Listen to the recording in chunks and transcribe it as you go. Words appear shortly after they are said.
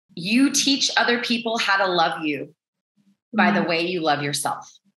you teach other people how to love you by the way you love yourself.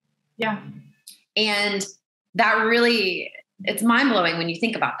 Yeah. And that really, it's mind blowing when you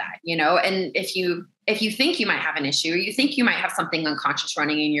think about that, you know, and if you think you might have an issue, or you think you might have something unconscious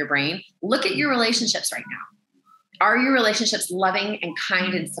running in your brain, look at your relationships right now. Are your relationships loving and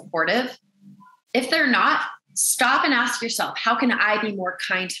kind and supportive? If they're not, stop and ask yourself, how can I be more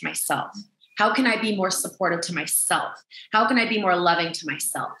kind to myself? How can I be more supportive to myself? How can I be more loving to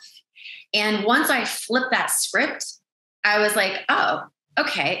myself? And once I flipped that script, I was like, oh,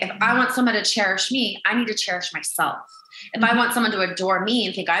 okay, if I want someone to cherish me, I need to cherish myself. If I want someone to adore me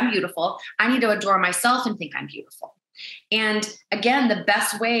and think I'm beautiful, I need to adore myself and think I'm beautiful. And again, the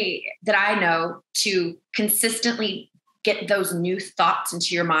best way that I know to consistently get those new thoughts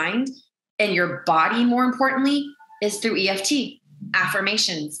into your mind and your body, more importantly, is through EFT,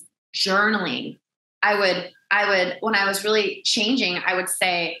 affirmations, journaling. I would, when I was really changing, I would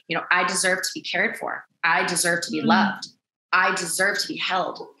say, you know, I deserve to be cared for. I deserve to be loved. I deserve to be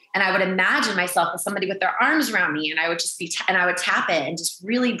held. And I would imagine myself as somebody with their arms around me, and I would just be, and I would tap it and just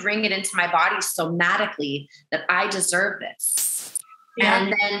really bring it into my body somatically that I deserve this. Yeah.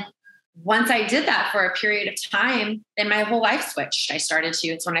 And then once I did that for a period of time, then my whole life switched.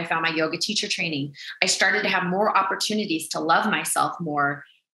 It's when I found my yoga teacher training. I started to have more opportunities to love myself more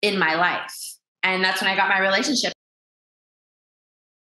in my life. And that's when I got my relationship.